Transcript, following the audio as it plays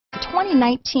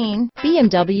2019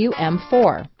 BMW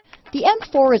M4. The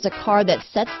M4 is a car that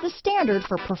sets the standard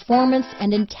for performance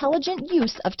and intelligent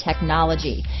use of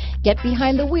technology. Get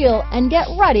behind the wheel and get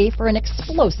ready for an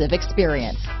explosive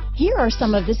experience. Here are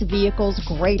some of this vehicle's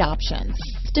great options: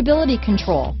 stability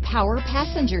control, power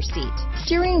passenger seat,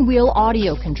 steering wheel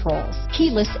audio controls,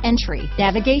 keyless entry,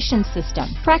 navigation system,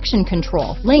 traction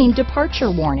control, lane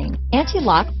departure warning,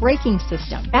 anti-lock braking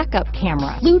system, backup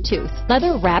camera, Bluetooth,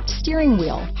 leather-wrapped steering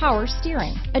wheel, power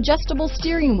steering, adjustable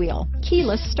steering wheel,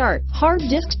 keyless start, hard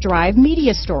disk drive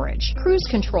media storage, cruise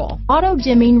control,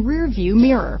 auto-dimming rear view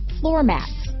mirror, floor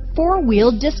mats,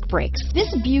 four-wheel disc brakes.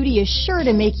 This beauty is sure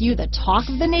to make you the talk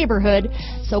of the neighborhood,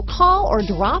 so call or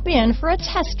drop in for a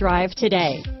test drive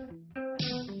today.